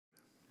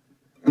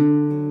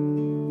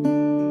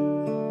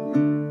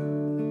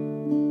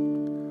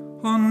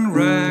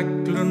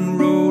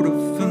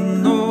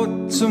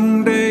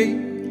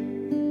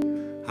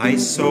I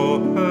saw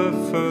her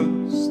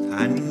first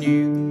and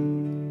knew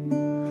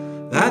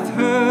that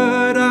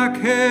her dark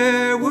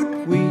hair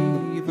would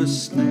weave a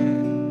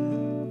snare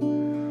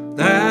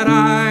that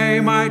I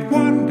might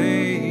one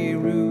day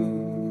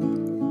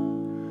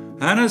rue.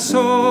 And I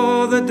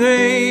saw the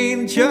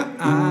danger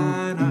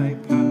and I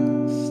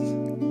passed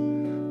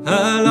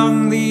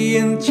along the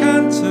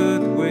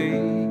enchanted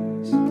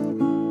ways.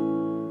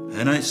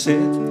 And I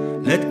said,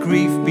 let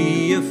grief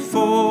be a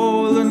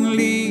fallen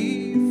leaf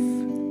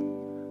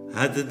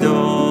at the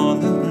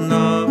dawning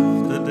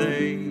of the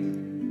day.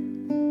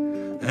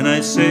 And I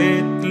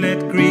said,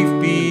 let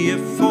grief be a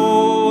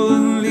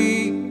fallen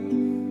leaf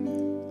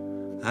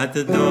at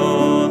the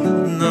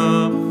dawning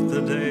of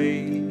the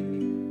day.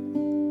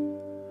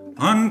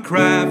 On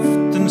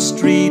Crafton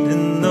Street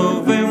in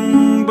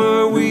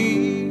November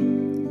we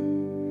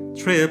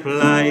trip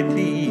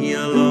lightly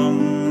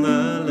along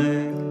the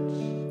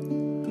ledge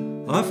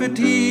of a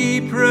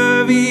deep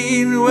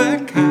ravine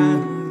where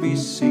can be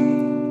seen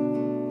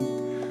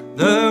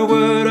the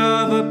word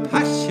of a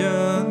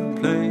passion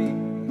play,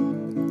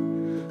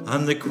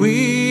 and the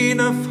Queen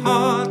of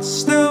Hearts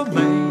still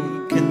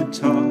making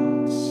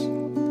toss,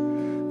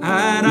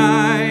 and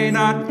I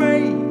not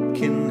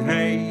making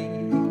hay.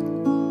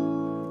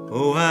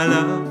 Oh, I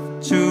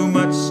love too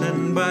much,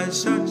 and by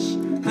such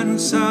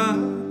and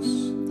such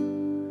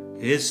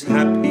is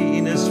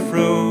happiness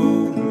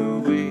thrown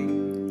away.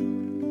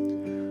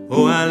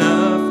 Oh, I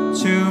love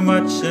too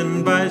much,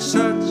 and by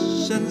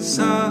such and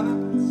such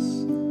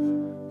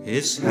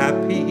is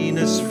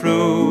happiness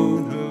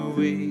thrown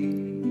away.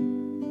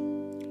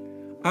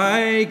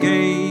 I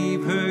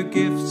gave her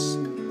gifts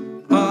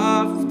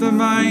of the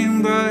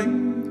mind, I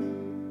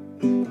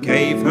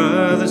gave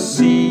her the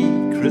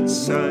secret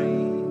sight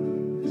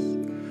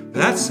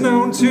that's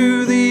known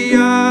to the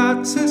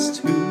artist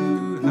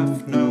who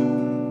have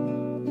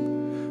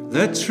known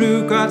the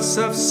true gods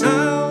of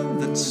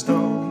sound and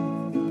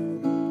stone,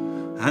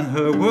 and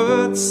her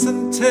words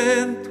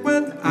intent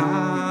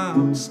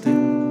without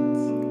stint.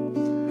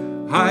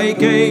 I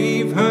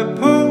gave her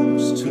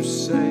poems to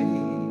say,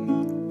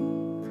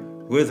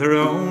 with her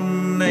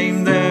own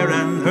name there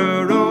and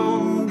her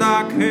own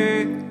dark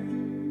hair,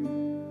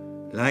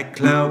 like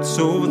clouds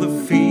over the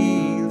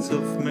fields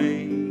of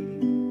May.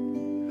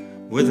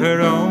 With her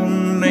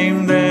own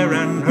name there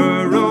and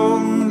her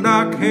own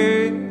dark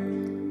hair,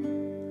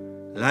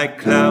 like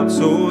clouds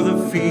over the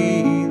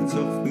fields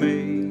of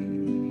May.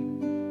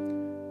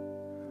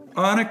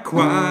 On a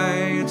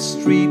quiet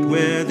street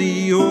where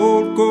the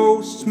old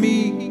ghosts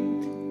meet,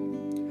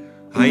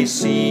 I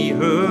see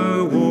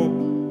her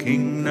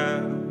walking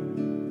now,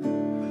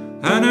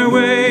 and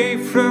away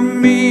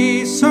from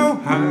me so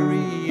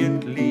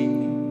hurriedly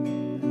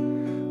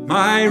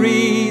my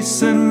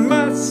reason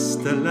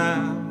must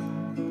allow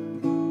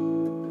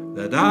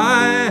that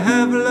I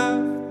have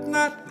loved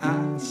not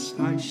as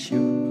I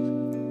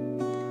should,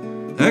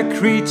 a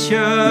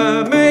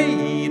creature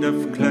made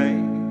of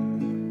clay.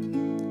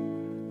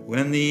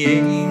 When the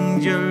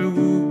angel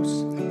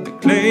woos the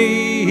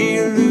clay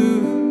he lose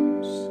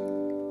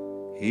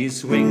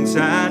his wings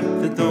at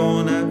the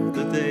dawn of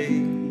the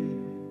day.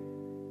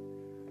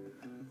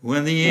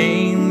 When the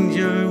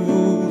angel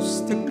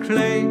woos the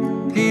clay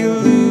he'll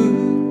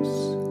lose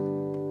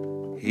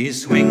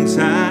his wings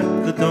at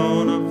the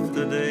dawn of